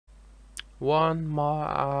1 more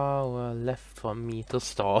hour left for me to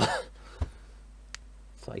stall.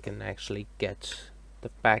 So I can actually get the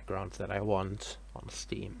backgrounds that I want on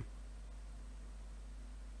Steam.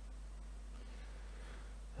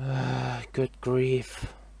 Good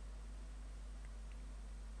grief.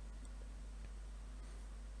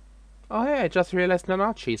 Oh hey, I just realized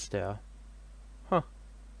Nanachi's there. Huh.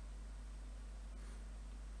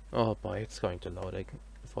 Oh boy, it's going to load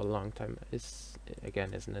for a long time.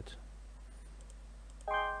 Again, isn't it?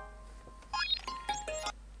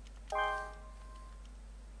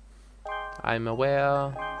 I'm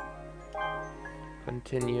aware.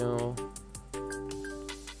 Continue.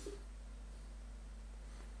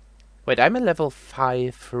 Wait, I'm a level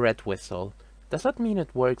 5 Red Whistle. Does that mean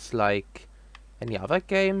it works like any other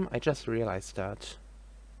game? I just realized that.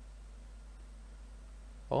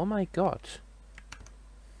 Oh my god.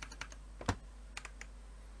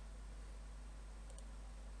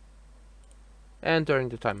 And during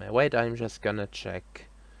the time I wait, I'm just gonna check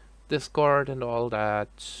Discord and all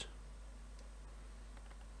that.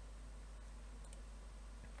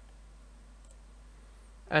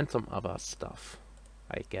 And some other stuff,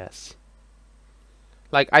 I guess.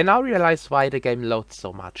 Like, I now realize why the game loads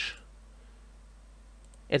so much.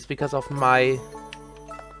 It's because of the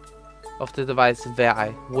device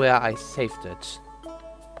where I saved it.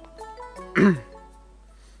 Hey,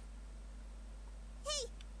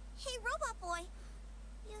 robot boy.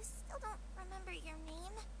 You still don't remember your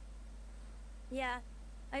name? Yeah,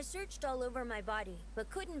 I searched all over my body, but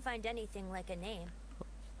couldn't find anything like a name.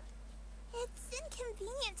 It's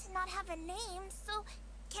inconvenient to not have a name, so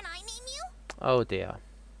can I name you? Oh dear.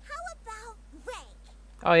 How about Reg?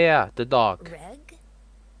 Oh yeah, the dog. Reg?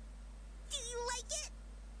 Do you like it?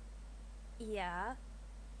 Yeah.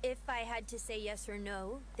 If I had to say yes or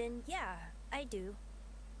no, then yeah, I do.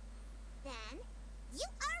 Then, you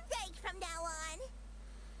are Reg from now on.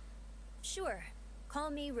 Sure,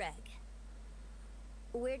 call me Reg.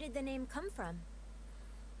 Where did the name come from?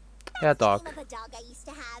 Yeah, dog. That's the name of a dog I used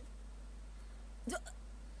to have.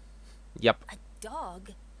 Yep. A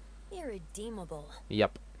dog? Irredeemable.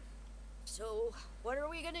 Yep. So, what are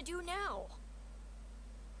we gonna do now?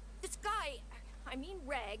 This guy, I mean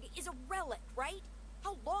Reg, is a relic, right?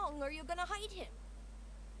 How long are you gonna hide him?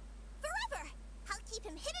 Forever! I'll keep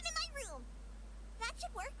him hidden in my room. That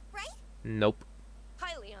should work, right? Nope.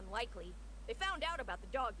 Highly unlikely. They found out about the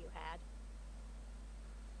dog you had.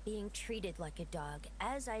 Being treated like a dog,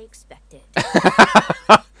 as I expected.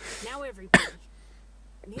 Now everybody,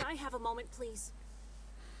 may I have a moment, please?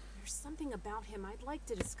 There's something about him I'd like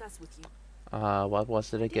to discuss with you. What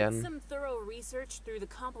was it again? Did some thorough research through the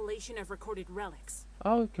compilation of recorded relics.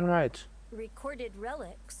 Oh, right. Recorded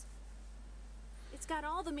relics? It's got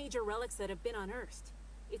all the major relics that have been unearthed.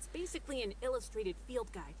 It's basically an illustrated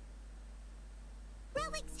field guide.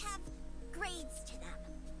 Relics have grades to them.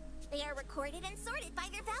 They are recorded and sorted by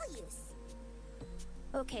their values.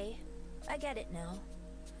 Okay, I get it now.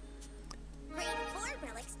 Grade 4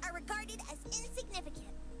 relics are regarded as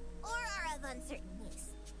insignificant, or are of uncertain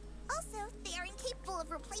use. Also, they are incapable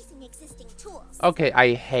of replacing existing tools. Okay,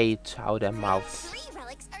 I hate how their mouths. 3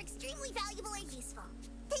 relics are extremely valuable and useful.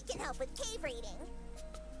 They can help with cave raiding.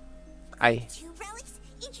 2 relics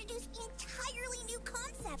introduce entirely new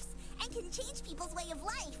concepts and can change people's way of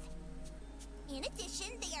life. In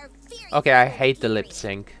addition, they are very Okay, I hate the lip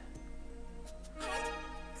sync.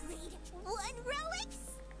 Grade 1 relics?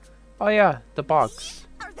 Oh yeah, the box. These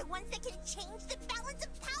are the ones that can change the balance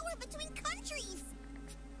of power between countries.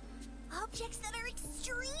 Objects that are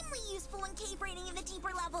extremely useful in cave raiding in the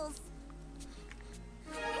deeper levels.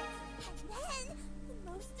 And then,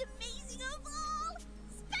 the most amazing of all,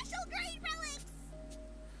 special grade relics.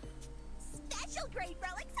 Special grade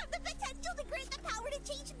relics have the potential to grant the power to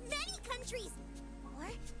change many countries, or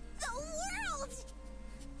the world.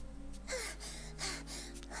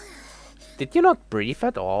 Did you not breathe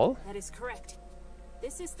at all? That is correct.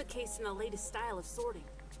 This is the case in the latest style of sorting.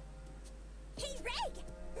 Hey, Reg!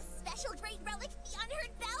 The special grade relic, the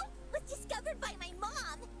Unheard Bell, was discovered by my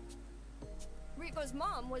mom. Riko's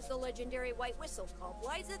mom was the legendary white whistle called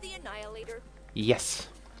Lyza the Annihilator. Yes.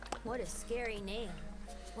 What a scary name.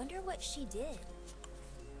 Wonder what she did.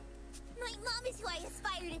 My mom is who I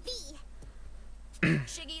aspire to be.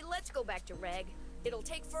 Shiggy, let's go back to Reg. It'll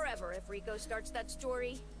take forever if Riko starts that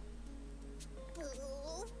story.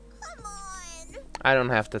 Oh, come on. I don't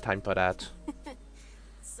have the time for that.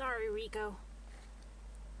 Sorry, Riko.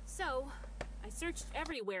 So, I searched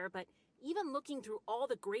everywhere, but even looking through all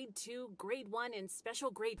the grade 2, grade 1, and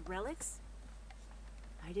special grade relics,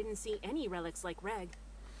 I didn't see any relics like Reg.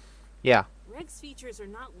 Yeah. Reg's features are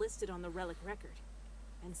not listed on the relic record.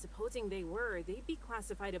 And supposing they were, they'd be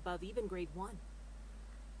classified above even grade 1.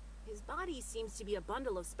 His body seems to be a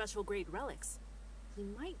bundle of special grade relics. He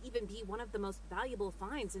might even be one of the most valuable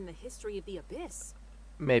finds in the history of the Abyss.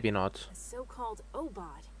 Maybe not. A so-called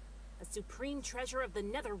Obod, a supreme treasure of the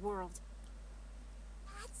Netherworld.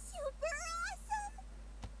 That's super awesome!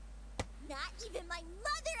 Not even my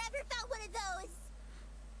mother ever found one of those!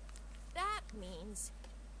 That means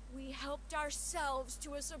we helped ourselves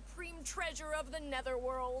to a supreme treasure of the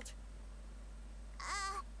Netherworld.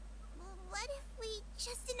 What if we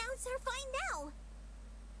just announce our find now?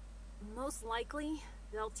 Most likely,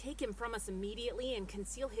 they'll take him from us immediately and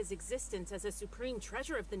conceal his existence as a supreme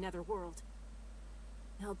treasure of the Netherworld.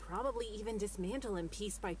 They'll probably even dismantle him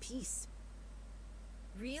piece by piece.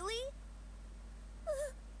 Really?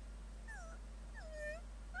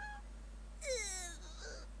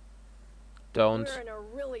 Don't. We're in a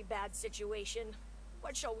really bad situation.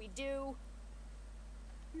 What shall we do?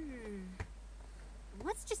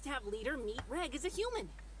 Let's just have Leader meet Reg as a human.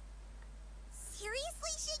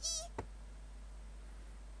 Seriously, Shiggy?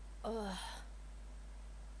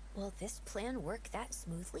 Will this plan work that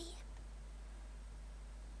smoothly?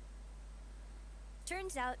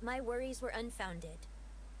 Turns out my worries were unfounded.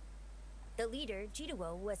 The leader,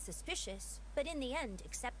 Jituo, was suspicious, but in the end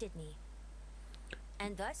accepted me.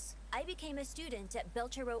 And thus, I became a student at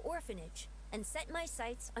Belchero Orphanage and set my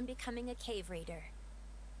sights on becoming a cave raider.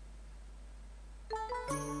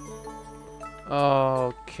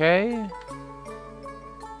 Okay.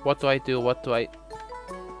 What do I do? What do I...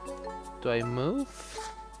 Do I move?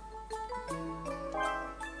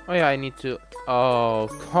 Oh yeah, I need to... Oh,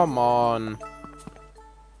 come on.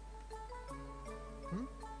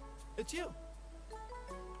 It's you.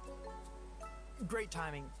 Great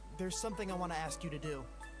timing. There's something I want to ask you to do.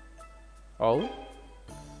 Oh?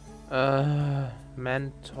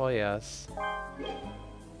 Mantoyas.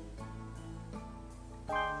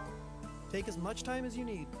 Take as much time as you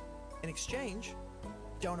need. In exchange,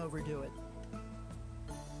 don't overdo it.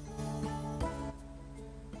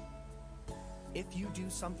 If you do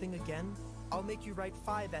something again, I'll make you write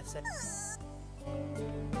 5 essays.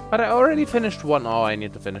 But I already finished one. Oh, I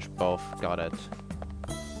need to finish both. Got it.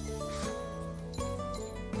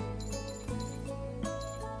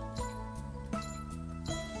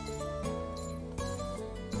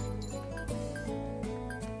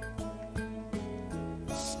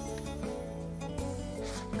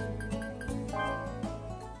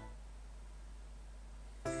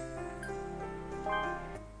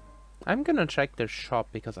 I'm gonna check their shop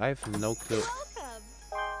because I have no clue.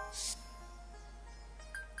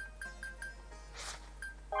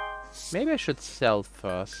 Maybe I should sell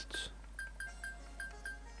first.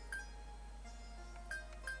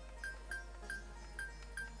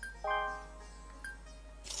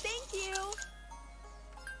 Thank you.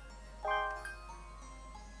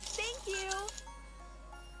 Thank you.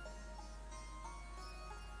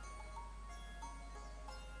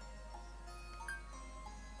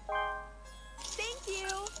 Thank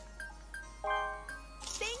you.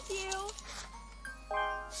 Thank you.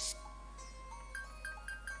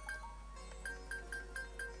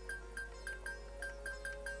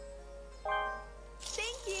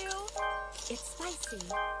 Thank you. It's spicy.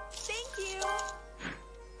 Thank you.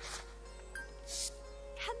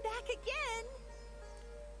 Come back again.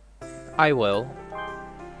 I will.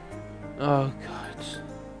 Oh god.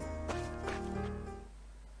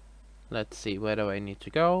 Let's see, where do I need to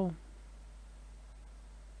go?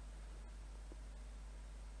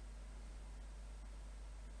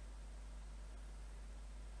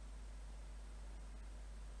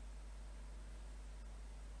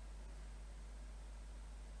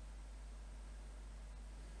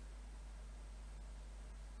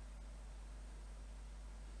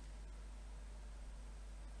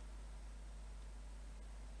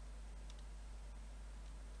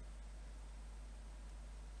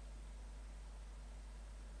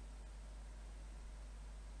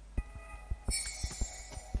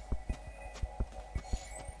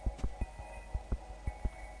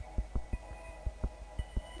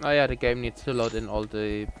 Oh yeah, the game needs to load in all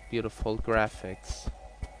the beautiful graphics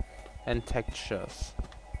and textures.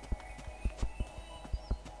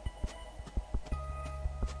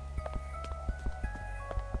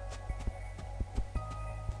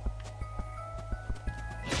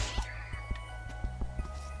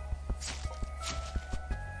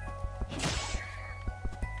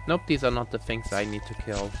 Nope, these are not the things I need to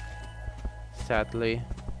kill, sadly.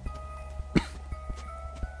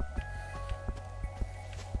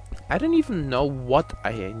 I don't even know what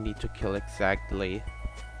I need to kill exactly.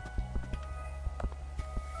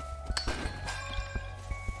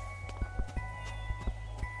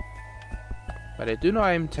 But I do know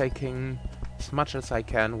I'm taking as much as I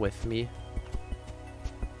can with me.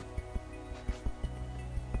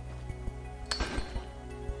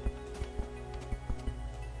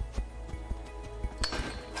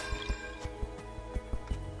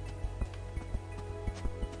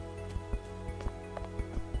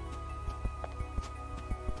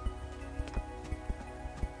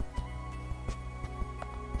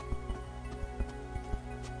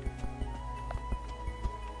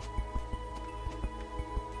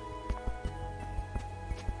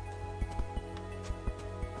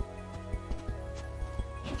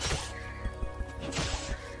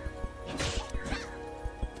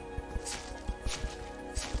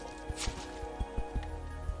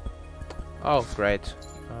 Oh, great.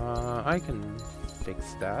 I can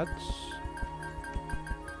fix that.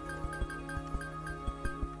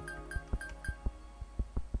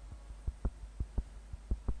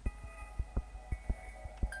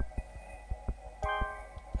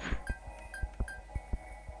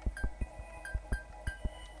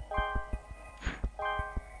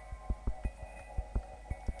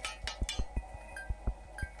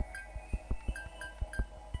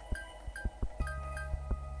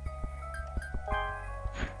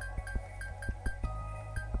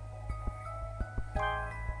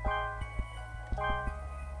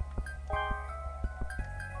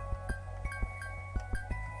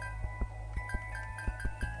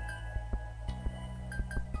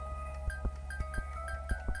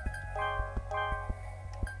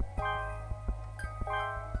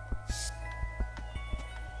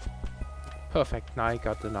 Perfect, now I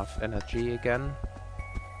got enough energy again.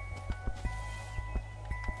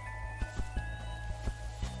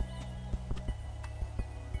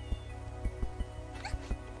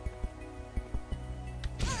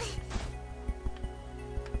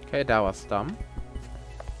 Okay, that was dumb.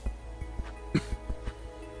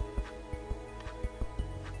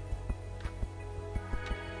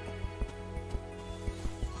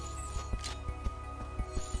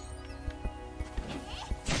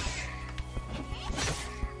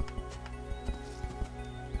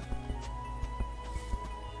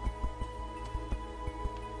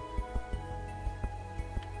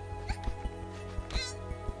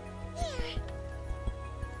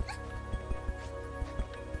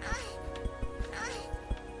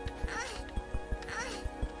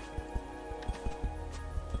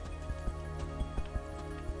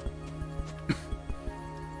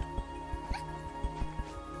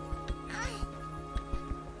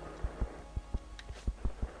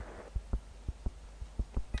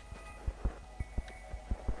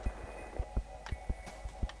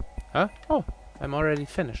 Huh? Oh, I'm already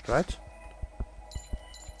finished, right?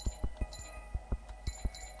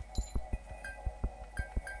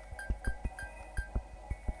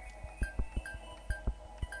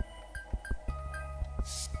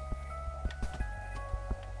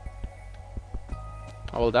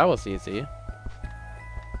 Oh, well, that was easy.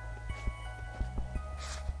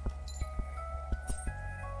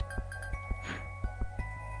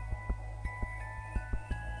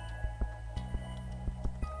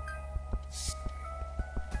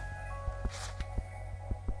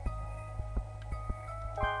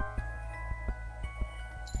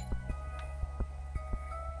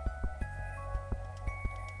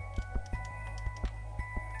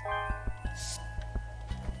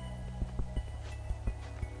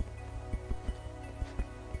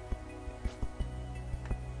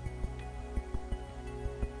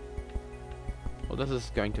 Well, this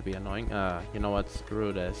is going to be annoying. You know what?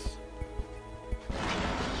 Screw this.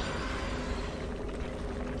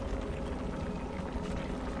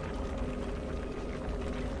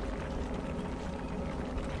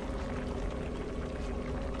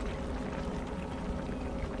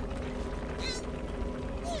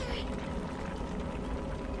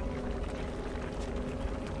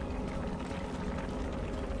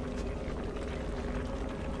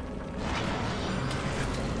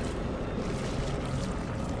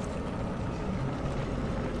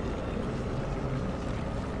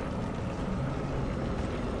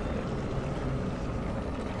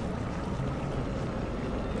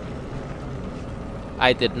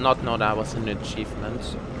 I did not know that was an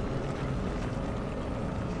achievement.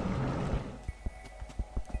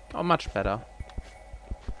 Oh, much better.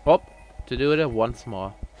 Oh, to do it once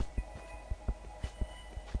more.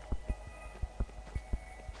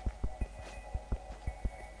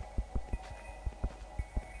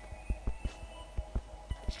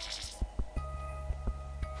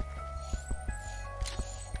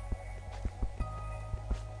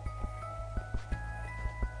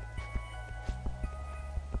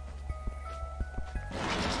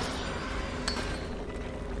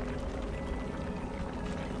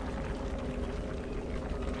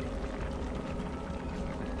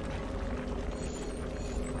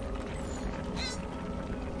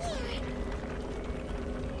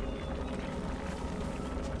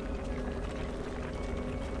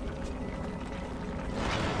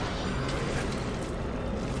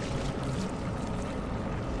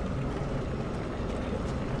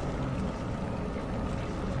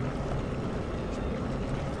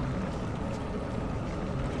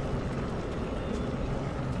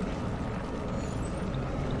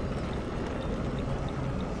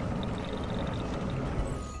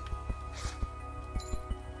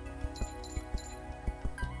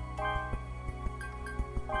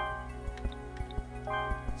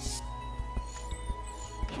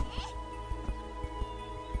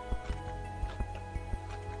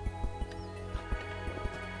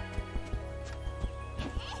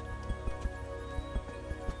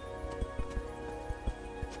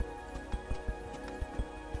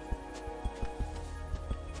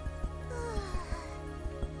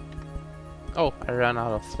 Oh, I ran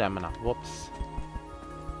out of stamina. Whoops.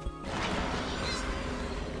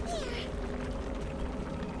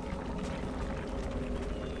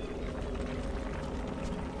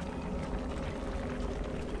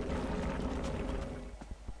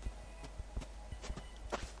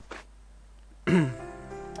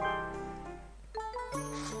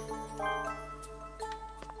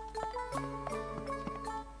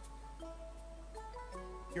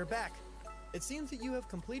 You're back. It seems that you have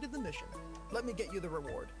completed the mission. Let me get you the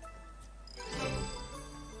reward.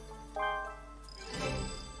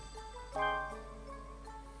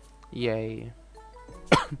 Yay.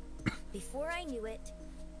 Before I knew it,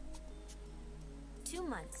 2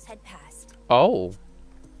 months had passed. Oh.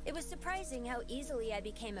 It was surprising how easily I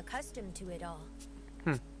became accustomed to it all.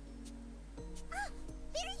 Ah,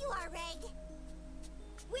 there you are, Reg.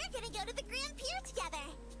 We're gonna go to the Grand Pier together.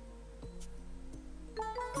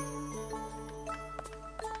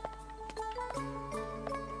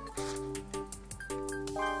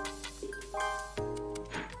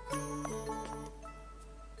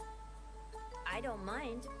 I don't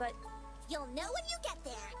mind, but You'll know when you get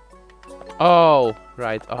there. Oh,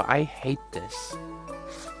 right. Oh, I hate this.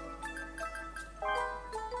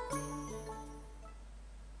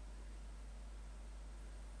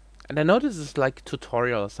 And I know this is like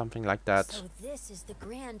tutorial or something like that. so this is the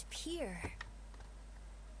Grand Pier.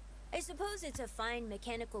 I suppose it's a fine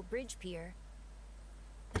mechanical bridge pier,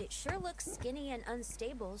 but it sure looks skinny and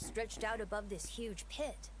unstable stretched out above this huge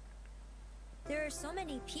pit. There are so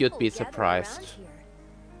many people You'd be gathered surprised. around here.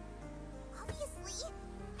 Obviously.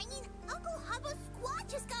 I mean, Uncle Hubbo's squad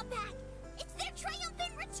just got back. It's their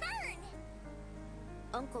triumphant return.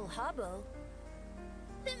 Uncle Habbo?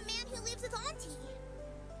 The man who lives with Auntie.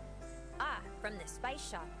 Ah, from the spice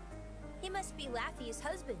shop. He must be Laffy's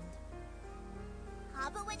husband.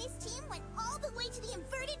 Habbo and his team went all the way to the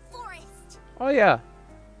inverted forest. Oh yeah,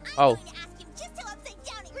 I'm going to ask him just how upside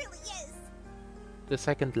down it really is. the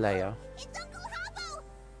second layer. It's Uncle Habbo!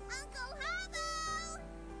 Uncle Habbo!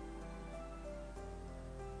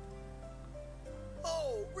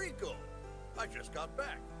 Oh, Riko! I just got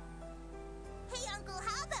back. Hey, Uncle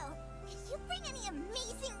Habbo! Did you bring any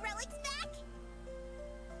amazing relics back?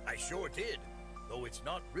 I sure did, though it's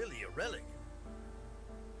not really a relic.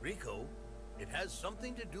 Riko, it has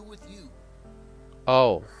something to do with you.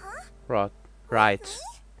 Oh, Huh? right.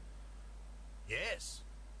 Me? Yes.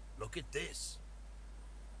 Look at this.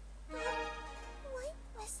 White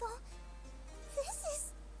whistle. This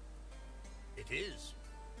is... It is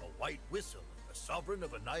a white whistle, the sovereign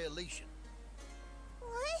of annihilation.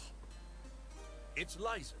 What? It's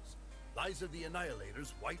Lyza the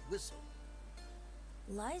Annihilator's white whistle.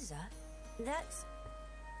 Lyza? That's...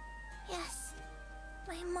 Yes.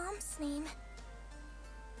 My mom's name.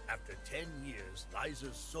 After 10 years,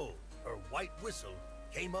 Lyza's soul, her white whistle,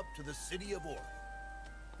 came up to the city of Orth.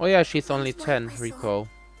 Oh yeah, she's only White 10, whistle. Riko.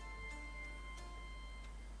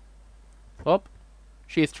 Oh,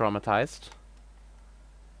 she's traumatized.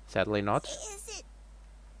 Sadly not. Is it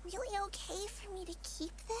really okay for me to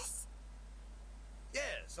keep this?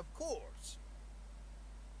 Yes, of course.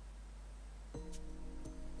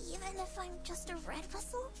 Even if I'm just a red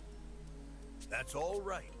whistle? That's all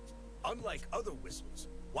right. Unlike other whistles,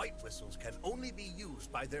 white whistles can only be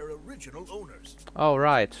used by their original owners. Oh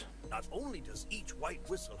right. Not only does each white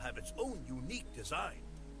whistle have its own unique design,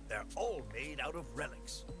 they're all made out of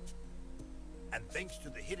relics. And thanks to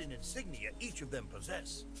the hidden insignia each of them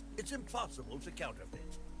possess, it's impossible to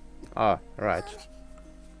counterfeit. Oh, right.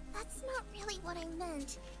 That's not really what I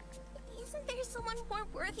meant. Isn't there someone more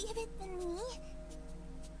worthy of it than me?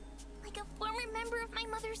 Like a former member of my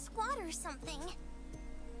mother's squad or something.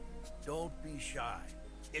 Don't be shy.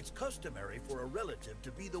 It's customary for a relative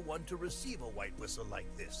to be the one to receive a white whistle like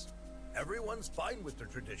this. Everyone's fine with the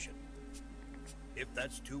tradition. If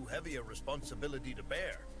that's too heavy a responsibility to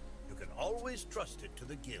bear, you can always trust it to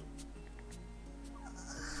the guild.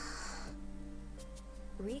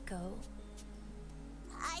 Riko.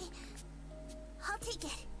 I'll take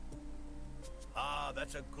it. Ah,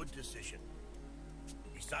 that's a good decision.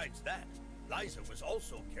 Besides that, Lyza was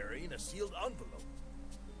also carrying a sealed envelope.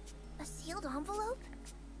 A sealed envelope?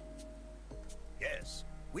 Yes,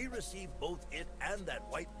 we received both it and that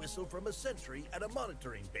white whistle from a sentry at a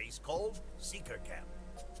monitoring base called Seeker Camp.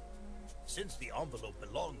 Since the envelope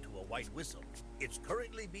belonged to a white whistle, it's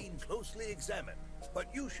currently being closely examined,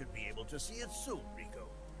 but you should be able to see it soon, Riko.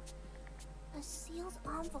 A sealed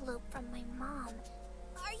envelope from my mom.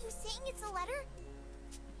 Are you saying it's a letter?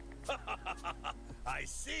 I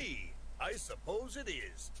see. I suppose it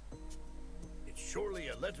is. It's surely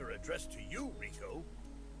a letter addressed to you, Riko.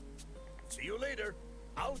 See you later.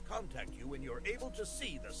 I'll contact you when you're able to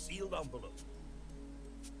see the sealed envelope.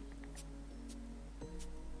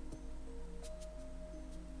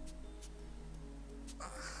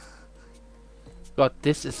 God,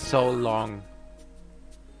 this is so long.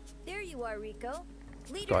 There you are, Riko.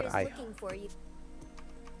 Leader God, is looking for you.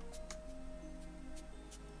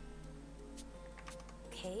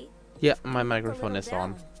 Okay. Yeah, my microphone is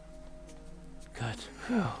on. Good.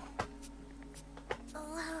 Phew.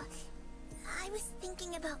 Well, I was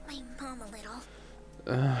thinking about my mom a little.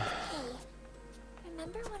 Hey,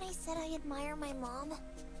 remember when I said I admire my mom?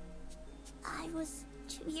 I was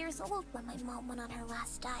 2 years old when my mom went on her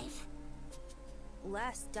last dive.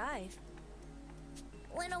 Last dive?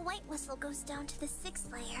 When a white whistle goes down to the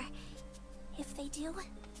 6th layer, if they do,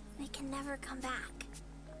 they can never come back.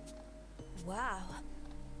 Wow.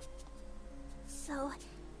 So,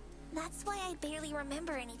 that's why I barely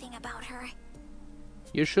remember anything about her.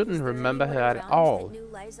 You shouldn't Is there remember her anyone at around all. that knew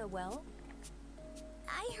Lyza well?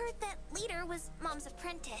 I heard that Leader was Mom's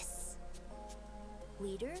apprentice.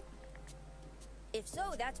 Leader? If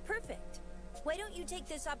so, that's perfect. Why don't you take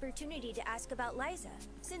this opportunity to ask about Lyza,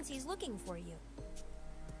 since he's looking for you?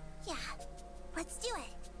 Yeah, let's do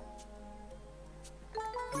it.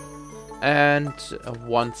 And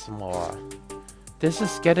once more. This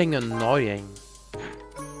is getting annoying.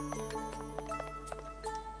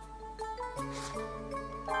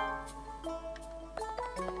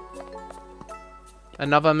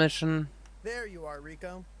 Another mission. There you are,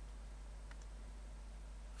 Riko.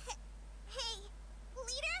 Hey,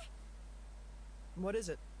 Leader? What is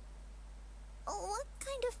it? What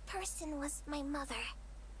kind of person was my mother?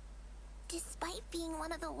 Despite being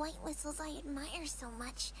one of the white whistles I admire so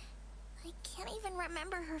much, I can't even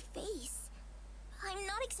remember her face. I'm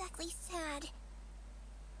not exactly sad,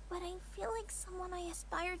 but I feel like someone I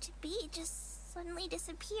aspired to be just suddenly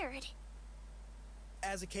disappeared.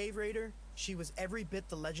 As a cave raider, she was every bit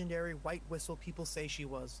the legendary white whistle people say she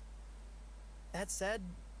was. That said,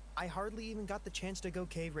 I hardly even got the chance to go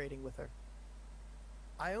cave raiding with her.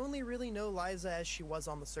 I only really know Lyza as she was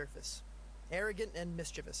on the surface, arrogant and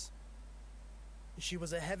mischievous. She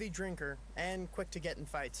was a heavy drinker and quick to get in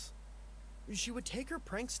fights. She would take her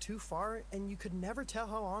pranks too far, and you could never tell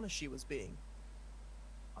how honest she was being.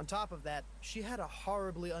 On top of that, she had a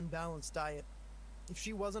horribly unbalanced diet. If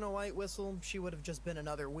she wasn't a white whistle, she would have just been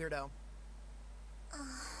another weirdo.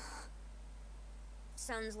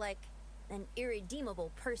 Sounds like an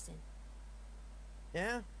irredeemable person.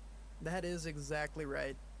 Yeah, that is exactly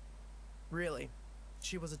right. Really,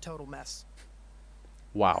 she was a total mess.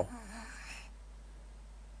 Wow.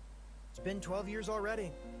 It's been 12 years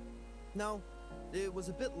already. No, it was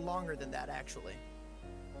a bit longer than that, actually.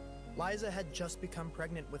 Lyza had just become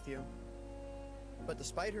pregnant with you. But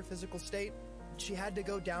despite her physical state, she had to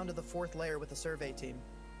go down to the 4th layer with the survey team.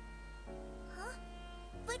 Huh?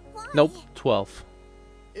 But why? Nope, 12.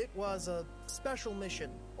 It was a special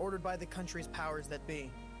mission ordered by the country's powers that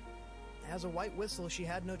be. As a white whistle, she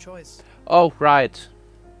had no choice. Oh, right.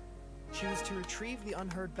 She was to retrieve the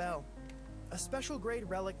unheard bell, a special grade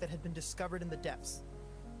relic that had been discovered in the depths.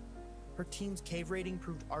 Her team's cave raiding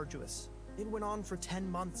proved arduous. It went on for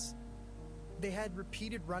 10 months. They had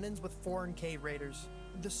repeated run-ins with foreign cave raiders.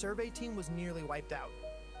 The survey team was nearly wiped out.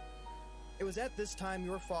 It was at this time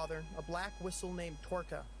your father, a black whistle named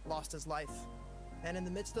Torka, lost his life. And in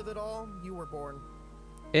the midst of it all, you were born.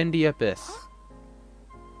 In the abyss.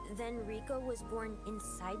 Then Riko was born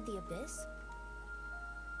inside the abyss?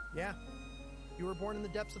 Yeah, you were born in the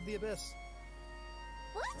depths of the abyss.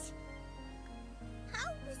 What?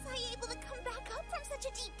 How was I able to come back up from such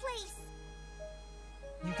a deep place?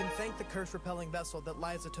 You can thank the curse-repelling vessel that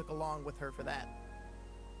Lyza took along with her for that.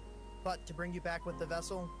 But to bring you back with the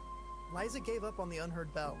vessel, Lyza gave up on the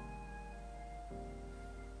unheard bell.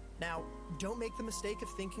 Now, don't make the mistake of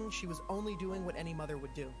thinking she was only doing what any mother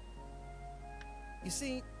would do. You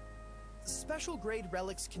see, special grade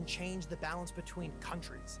relics can change the balance between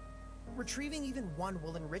countries. Retrieving even one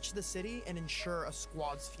will enrich the city and ensure a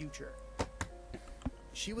squad's future.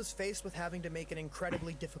 She was faced with having to make an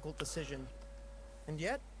incredibly difficult decision. And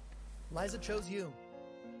yet, Lyza chose you.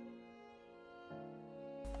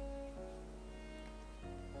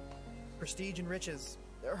 Prestige and riches,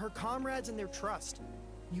 her comrades and their trust.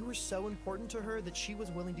 You were so important to her that she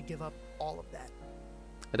was willing to give up all of that.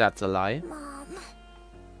 That's a lie. Mom.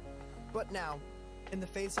 But now, in the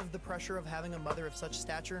face of the pressure of having a mother of such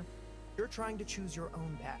stature, you're trying to choose your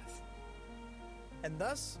own path. And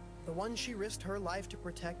thus, the one she risked her life to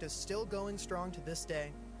protect is still going strong to this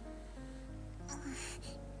day.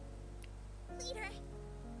 Leader,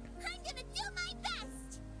 I'm gonna do my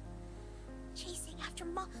best! Chasing after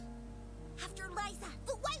Lyza,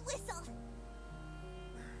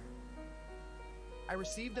 I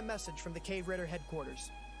received a message from the Cave Raider headquarters.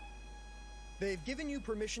 They've given you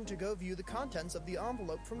permission to go view the contents of the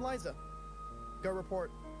envelope from Lyza. Go report.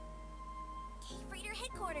 Cave Raider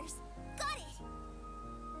headquarters. Got it.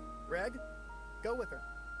 Reg, go with her.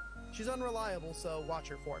 She's unreliable, so watch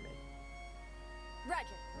her for me.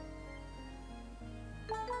 Roger.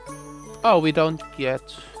 Oh, we don't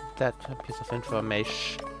get that piece of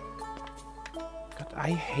information. God,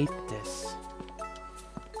 I hate this.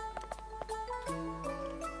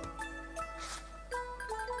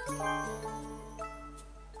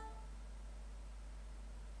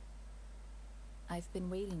 I've been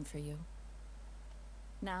waiting for you.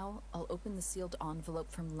 Now, I'll open the sealed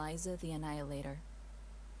envelope from Lyza the Annihilator.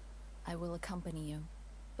 I will accompany you,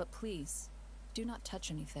 but please, do not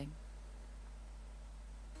touch anything.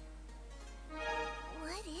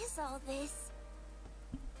 What is all this?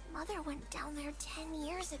 Mother went down there 10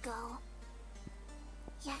 years ago.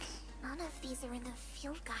 Yet, none of these are in the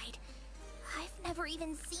field guide. I've never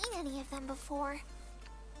even seen any of them before.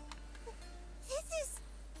 This is...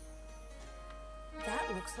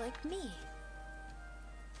 That looks like me.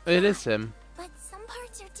 It is him. But some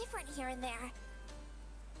parts are different here and there.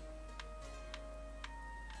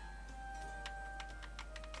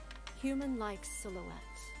 Human-like silhouette.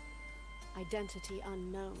 Identity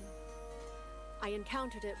unknown. I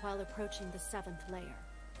encountered it while approaching the 7th layer.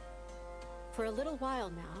 For a little while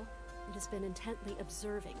now, it has been intently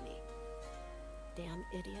observing me. Damn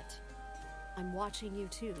idiot. I'm watching you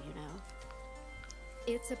too, you know.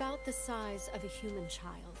 It's about the size of a human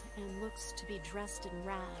child and looks to be dressed in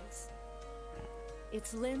rags.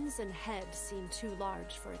 Its limbs and head seem too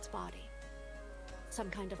large for its body. Some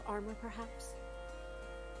kind of armor, perhaps?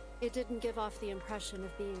 It didn't give off the impression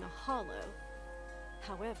of being a hollow.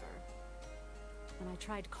 However, when I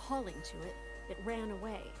tried calling to it, it ran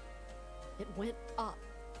away. It went up,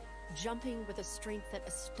 jumping with a strength that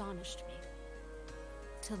astonished me.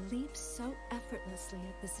 To leap so effortlessly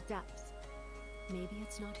at this depth, maybe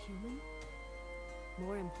it's not human?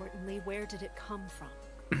 More importantly, where did it come from?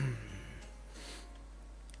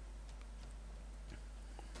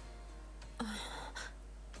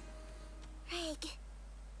 Reg.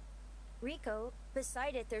 Riko,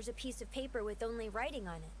 beside it there's a piece of paper with only writing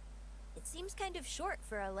on it. It seems kind of short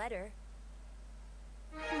for a letter.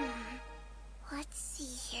 Let's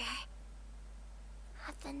see here.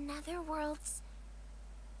 At the netherworld's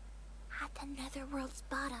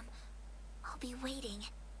bottom, I'll be waiting.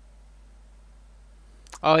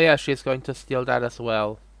 Oh yeah, she's going to steal that as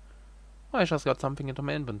well. Oh, I just got something into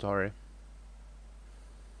my inventory.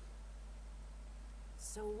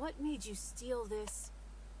 So what made you steal this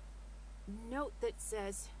note that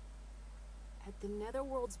says, "At the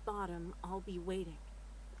netherworld's bottom, I'll be waiting"?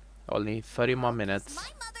 Only 30 more minutes.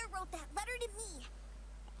 My mother wrote that letter to me.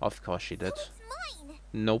 Of course she did. So it's mine.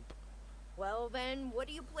 Nope. Well then, what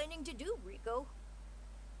are you planning to do, Riko?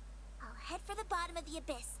 I'll head for the bottom of the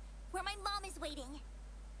abyss, where my mom is waiting.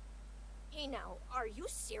 Hey now, are you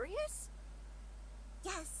serious?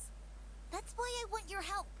 Yes. That's why I want your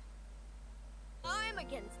help. I'm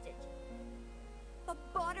against it. The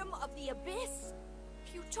bottom of the abyss?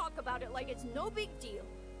 You talk about it like it's no big deal.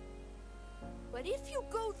 But if you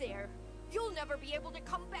go there, you'll never be able to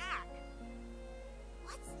come back.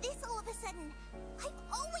 What's this all of a sudden? I've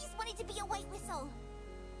always wanted to be a white whistle.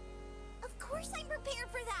 Of course I'm prepared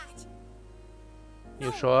for that. You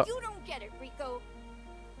No, sure? you don't get it, Riko.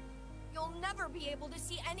 You'll never be able to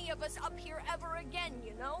see any of us up here ever again,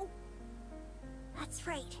 you know? That's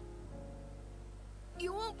right.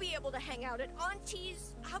 You won't be able to hang out at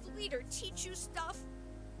Auntie's, have Leader teach you stuff,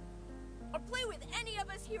 or play with any of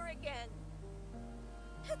us here again.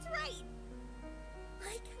 That's right.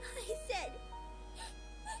 Like I said.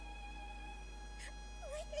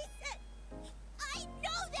 I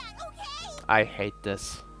know that, okay? I hate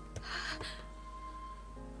this.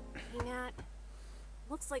 Hey Nat,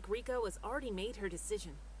 looks like Riko has already made her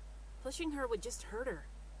decision. Pushing her would just hurt her.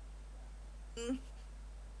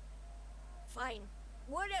 Fine,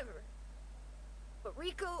 whatever. But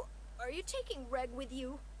Riko, are you taking Reg with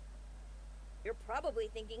you? You're probably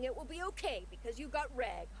thinking it will be okay because you got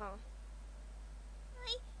Reg, huh?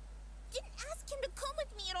 I didn't ask him to come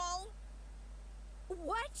with me at all.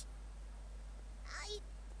 What? I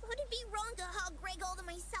thought it'd be wrong to hug Reg all to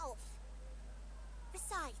myself.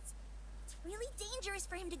 Besides, it's really dangerous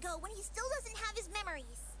for him to go when he still doesn't have his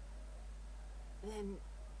memories. Then,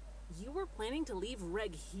 you were planning to leave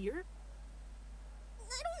Reg here?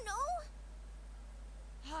 I don't know.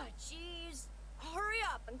 Ah, jeez. Hurry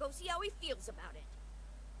up and go see how he feels about it.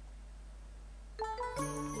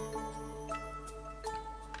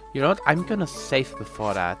 You know what? I'm gonna save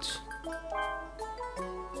before that.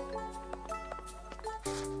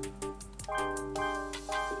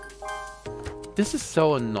 This is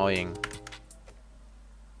so annoying.